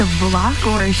Block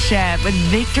Worship with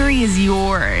Victory is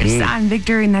Yours on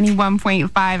Victory 91.5.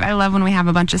 I love when we have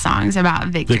a bunch of songs about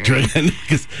victory.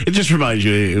 Because it just reminds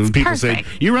you of people saying,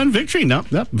 Perfect. you run Victory. No,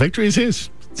 Victory is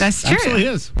his. That's true. Absolutely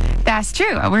is. That's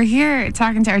true. We're here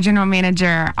talking to our general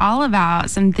manager all about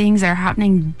some things that are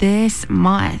happening this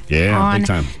month on big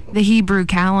time. the Hebrew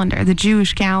calendar, the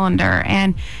Jewish calendar.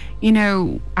 And, you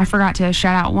know, I forgot to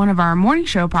shout out one of our morning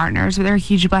show partners. Their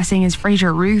huge blessing is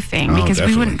Fraser Roofing, because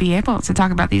definitely. we wouldn't be able to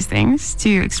talk about these things,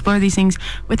 to explore these things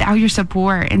without your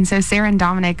support. And so Sarah and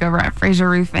Dominic over at Fraser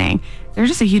Roofing, they're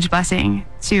just a huge blessing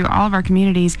to all of our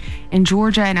communities in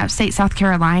Georgia and upstate South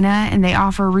Carolina. And they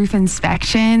offer roof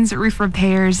inspections, roof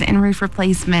repairs, and roof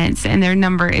replacements. And their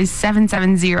number is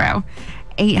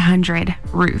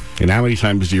 770-800-ROOF. And how many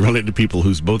times do you run into people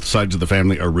whose both sides of the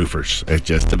family are roofers? It's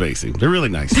just amazing. They're really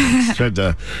nice. It's had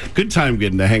a good time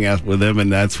getting to hang out with them, and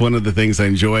that's one of the things I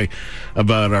enjoy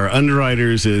about our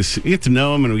underwriters is you get to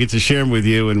know them and we get to share them with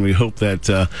you, and we hope that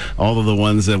all of the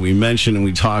ones that we mention and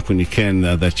we talk when you can,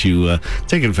 that you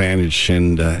take advantage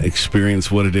and experience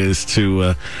what it is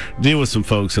to deal with some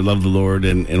folks that love the Lord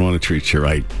and want to treat you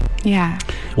right. Yeah.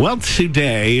 Well,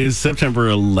 today is September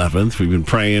 11th. We've been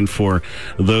praying for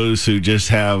those who just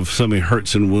have so many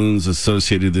hurts and wounds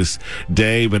associated this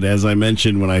day. But as I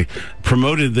mentioned when I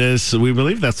promoted this, we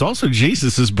believe that's also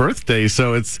Jesus' birthday.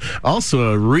 So it's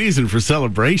also a reason for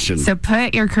celebration. So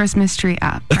put your Christmas tree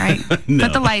up, right? No.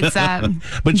 Put the lights up.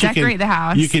 But decorate the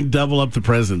house. You can double up the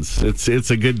presents. It's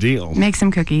a good deal. Make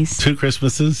some cookies. 2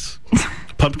 Christmases,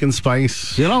 pumpkin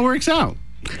spice. It all works out.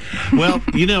 Well,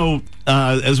 you know,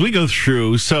 as we go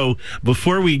through, so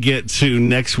before we get to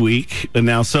next week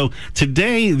now, so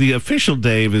today, the official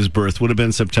day of his birth would have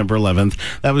been September 11th.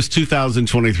 That was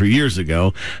 2023 years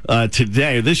ago.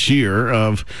 Today, this year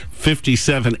of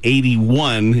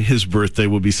 5781, his birthday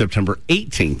will be September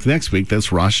 18th. Next week,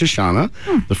 that's Rosh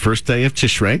Hashanah, the first day of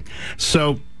Tishrei.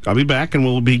 So I'll be back and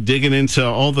we'll be digging into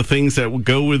all the things that will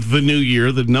go with the new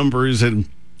year, the numbers and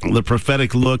the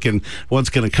prophetic look and what's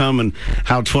going to come and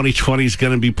how 2020 is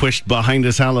going to be pushed behind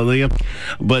us. Hallelujah.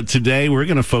 But today we're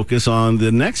going to focus on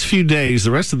the next few days.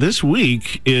 The rest of this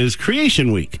week is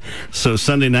Creation Week. So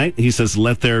Sunday night, he says,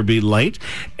 let there be light.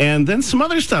 And then some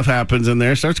other stuff happens in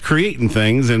there, starts creating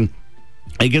things, and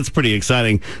it gets pretty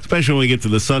exciting, especially when we get to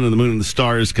the sun and the moon and the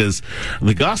stars, because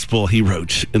the gospel he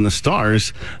wrote in the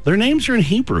stars, their names are in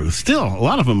Hebrew. Still, a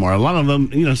lot of them are. A lot of them,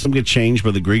 you know, some get changed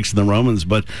by the Greeks and the Romans,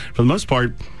 but for the most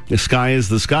part, the sky is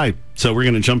the sky. So we're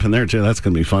going to jump in there, too. That's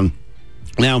going to be fun.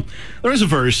 Now, there is a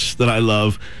verse that I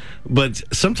love, but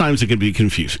sometimes it can be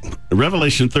confusing.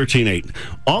 Revelation 13:8.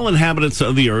 All inhabitants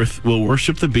of the earth will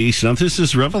worship the beast. Now, this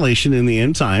is Revelation in the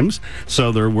end times.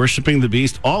 So they're worshiping the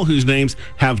beast, all whose names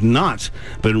have not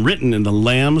been written in the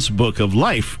Lamb's book of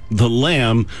life. The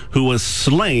Lamb who was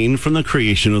slain from the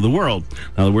creation of the world.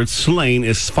 Now, the word slain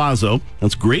is sphazo.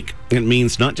 That's Greek. It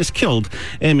means not just killed,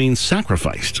 it means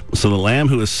sacrificed. So the Lamb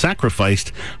who was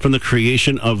sacrificed from the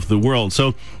creation of the world.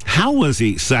 So how was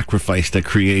he sacrificed at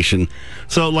creation?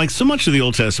 So like so much of the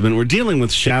Old Testament, we're dealing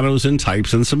with shadows and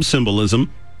types and some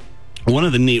symbolism. One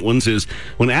of the neat ones is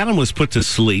when Adam was put to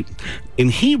sleep, in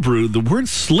Hebrew, the word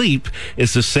sleep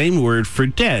is the same word for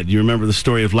dead. You remember the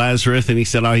story of Lazarus, and he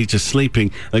said, oh, he's just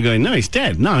sleeping. They're going, no, he's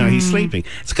dead. No, he's sleeping.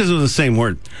 It's because it was the same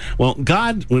word. Well,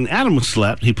 God, when Adam was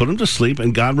slept, he put him to sleep,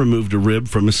 and God removed a rib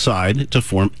from his side to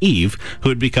form Eve, who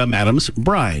had become Adam's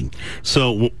bride.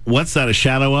 So what's that a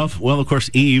shadow of? Well, of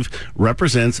course, Eve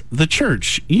represents the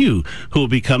church, you, who will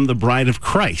become the bride of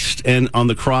Christ. And on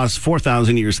the cross,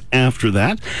 4,000 years after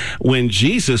that, when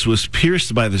Jesus was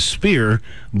pierced by the spear,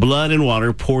 blood and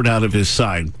water poured out of his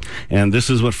side. And this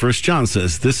is what 1 John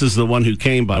says. This is the one who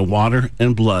came by water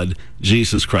and blood,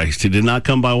 Jesus Christ. He did not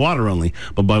come by water only,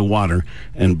 but by water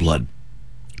and blood.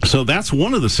 So that's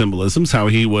one of the symbolisms, how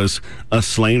he was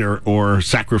slain or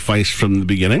sacrificed from the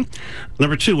beginning.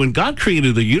 Number 2, when God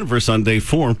created the universe on day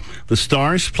 4, the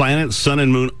stars, planets, sun,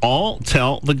 and moon all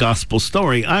tell the gospel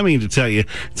story. I mean to tell you,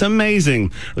 it's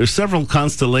amazing. There's several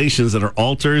constellations that are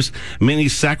altars, many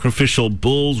sacrificial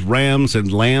bulls, rams,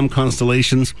 and lamb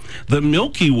constellations. The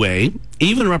Milky Way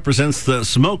even represents the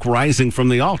smoke rising from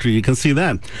the altar. You can see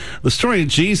that. The story of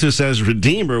Jesus as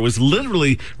Redeemer was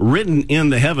literally written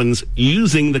in the heavens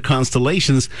using the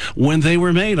constellations when they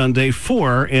were made on day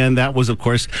 4, and that was, of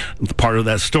course, part of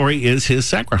that story is his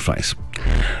sacrifice.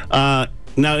 Now,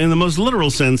 in the most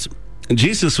literal sense,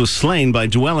 Jesus was slain by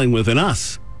dwelling within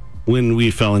us when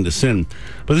we fell into sin.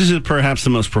 But this is perhaps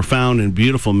the most profound and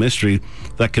beautiful mystery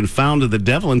that confounded the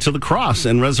devil until the cross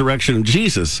and resurrection of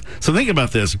Jesus. So think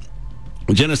about this.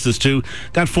 Genesis 2,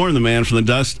 God formed the man from the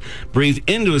dust, breathed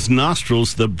into his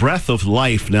nostrils the breath of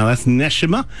life. Now that's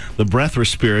neshama, the breath or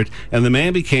spirit, and the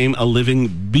man became a living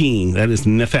being. That is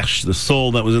nephesh, the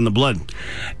soul that was in the blood.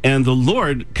 And the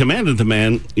Lord commanded the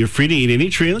man, you're free to eat any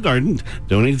tree in the garden.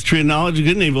 Don't eat the tree of knowledge of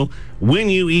good and evil. When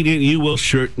you eat it, you will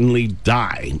certainly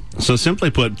die. So simply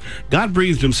put, God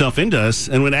breathed himself into us,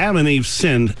 and when Adam and Eve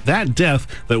sinned, that death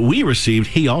that we received,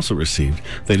 he also received.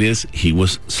 That is, he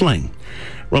was slain.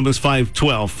 Romans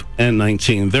 5:12 and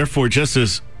 19. Therefore, just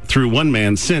as through one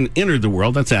man sin entered the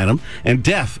world, that's Adam, and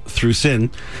death through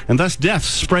sin, and thus death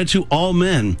spread to all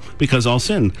men because all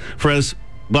sinned. For as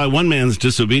by one man's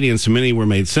disobedience many were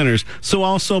made sinners, so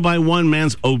also by one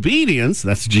man's obedience,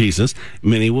 that's Jesus,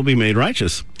 many will be made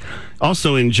righteous.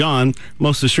 Also in John,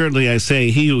 most assuredly I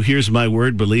say, he who hears my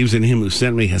word, believes in him who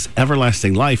sent me, has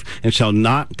everlasting life, and shall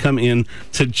not come in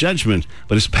to judgment,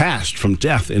 but is passed from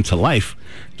death into life.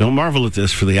 Don't marvel at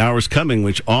this, for the hour is coming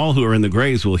which all who are in the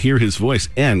graves will hear his voice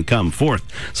and come forth.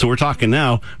 So we're talking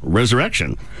now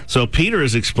resurrection. So Peter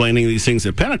is explaining these things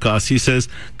at Pentecost. He says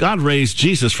God raised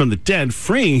Jesus from the dead,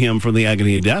 freeing him from the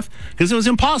agony of death, because it was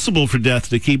impossible for death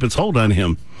to keep its hold on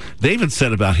him. David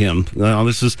said about him, now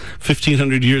this is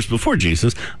 1,500 years before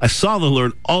Jesus, I saw the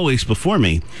Lord always before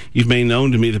me. You've made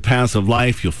known to me the paths of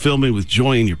life. You'll fill me with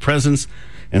joy in your presence.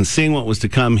 And seeing what was to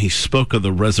come, he spoke of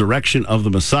the resurrection of the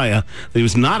Messiah, that he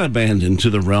was not abandoned to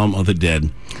the realm of the dead.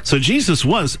 So Jesus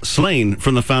was slain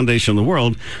from the foundation of the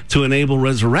world to enable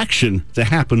resurrection to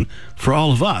happen for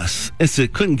all of us.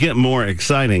 It couldn't get more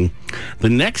exciting. The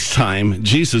next time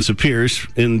Jesus appears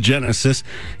in Genesis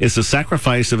is the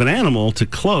sacrifice of an animal to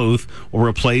clothe or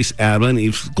replace Adam and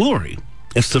Eve's glory.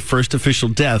 It's the first official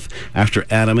death after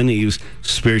Adam and Eve's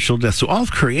spiritual death. So all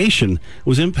of creation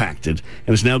was impacted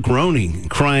and is now groaning and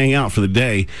crying out for the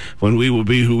day when we will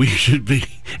be who we should be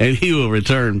and he will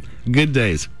return. Good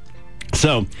days.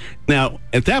 So now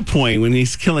at that point, when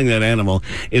he's killing that animal,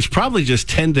 it's probably just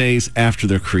 10 days after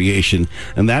their creation.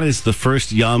 And that is the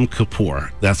first Yom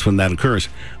Kippur. That's when that occurs,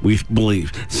 we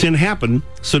believe. Sin happened,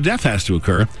 so death has to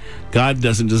occur. God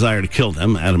doesn't desire to kill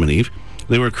them, Adam and Eve.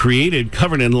 They were created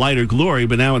covered in light or glory,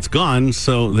 but now it's gone,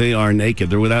 so they are naked.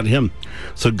 They're without him.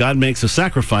 So God makes a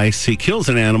sacrifice. He kills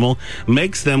an animal,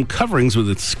 makes them coverings with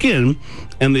its skin,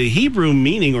 and the Hebrew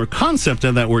meaning or concept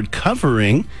of that word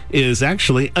covering is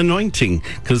actually anointing,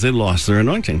 because they lost their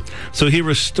anointing. So he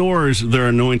restores their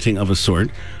anointing of a sort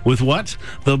with what?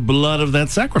 The blood of that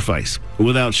sacrifice.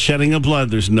 Without shedding of blood,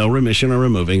 there's no remission or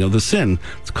removing of the sin.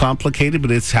 It's complicated,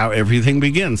 but it's how everything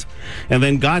begins. And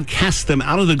then God casts them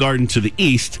out of the garden to the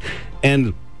east,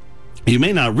 and you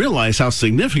may not realize how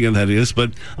significant that is,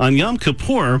 but on Yom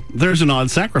Kippur, there's an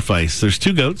odd sacrifice. There's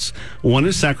two goats. One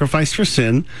is sacrificed for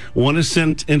sin. One is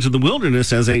sent into the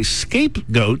wilderness as a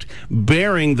scapegoat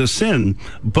bearing the sin.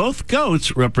 Both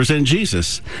goats represent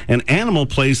Jesus. An animal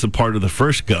plays the part of the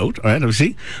first goat, all right,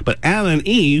 see? But Adam and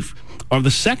Eve are the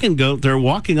second goat. They're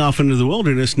walking off into the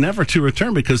wilderness, never to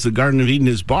return because the Garden of Eden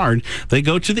is barred. They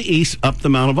go to the east up the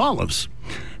Mount of Olives.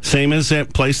 Same as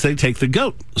that place they take the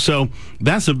goat. So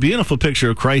that's a beautiful picture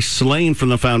of Christ slain from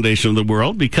the foundation of the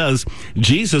world, because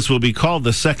Jesus will be called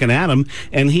the second Adam,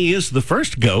 and he is the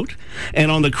first goat.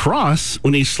 And on the cross,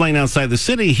 when he's slain outside the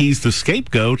city, he's the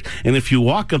scapegoat. And if you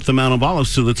walk up the Mount of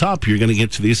Olives to the top, you're going to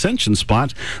get to the ascension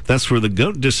spot. That's where the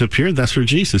goat disappeared. That's where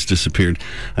Jesus disappeared.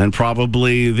 And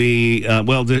probably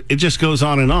it just goes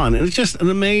on and on. And it's just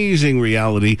an amazing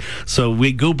reality. So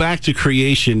we go back to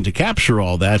creation to capture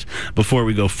all that before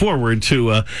we go forward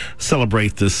to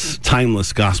celebrate this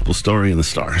timeless gospel story in the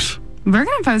stars. We're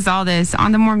going to post all this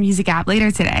on the More Music app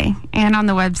later today and on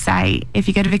the website. If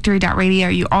you go to victory.radio,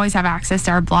 you always have access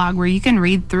to our blog where you can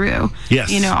read through,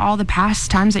 all the past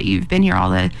times that you've been here, all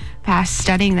the past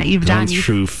studying that you've done.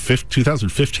 Through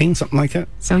 2015, something like that.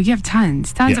 So you have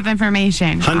tons of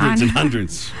information. Hundreds and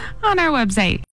hundreds. On our website.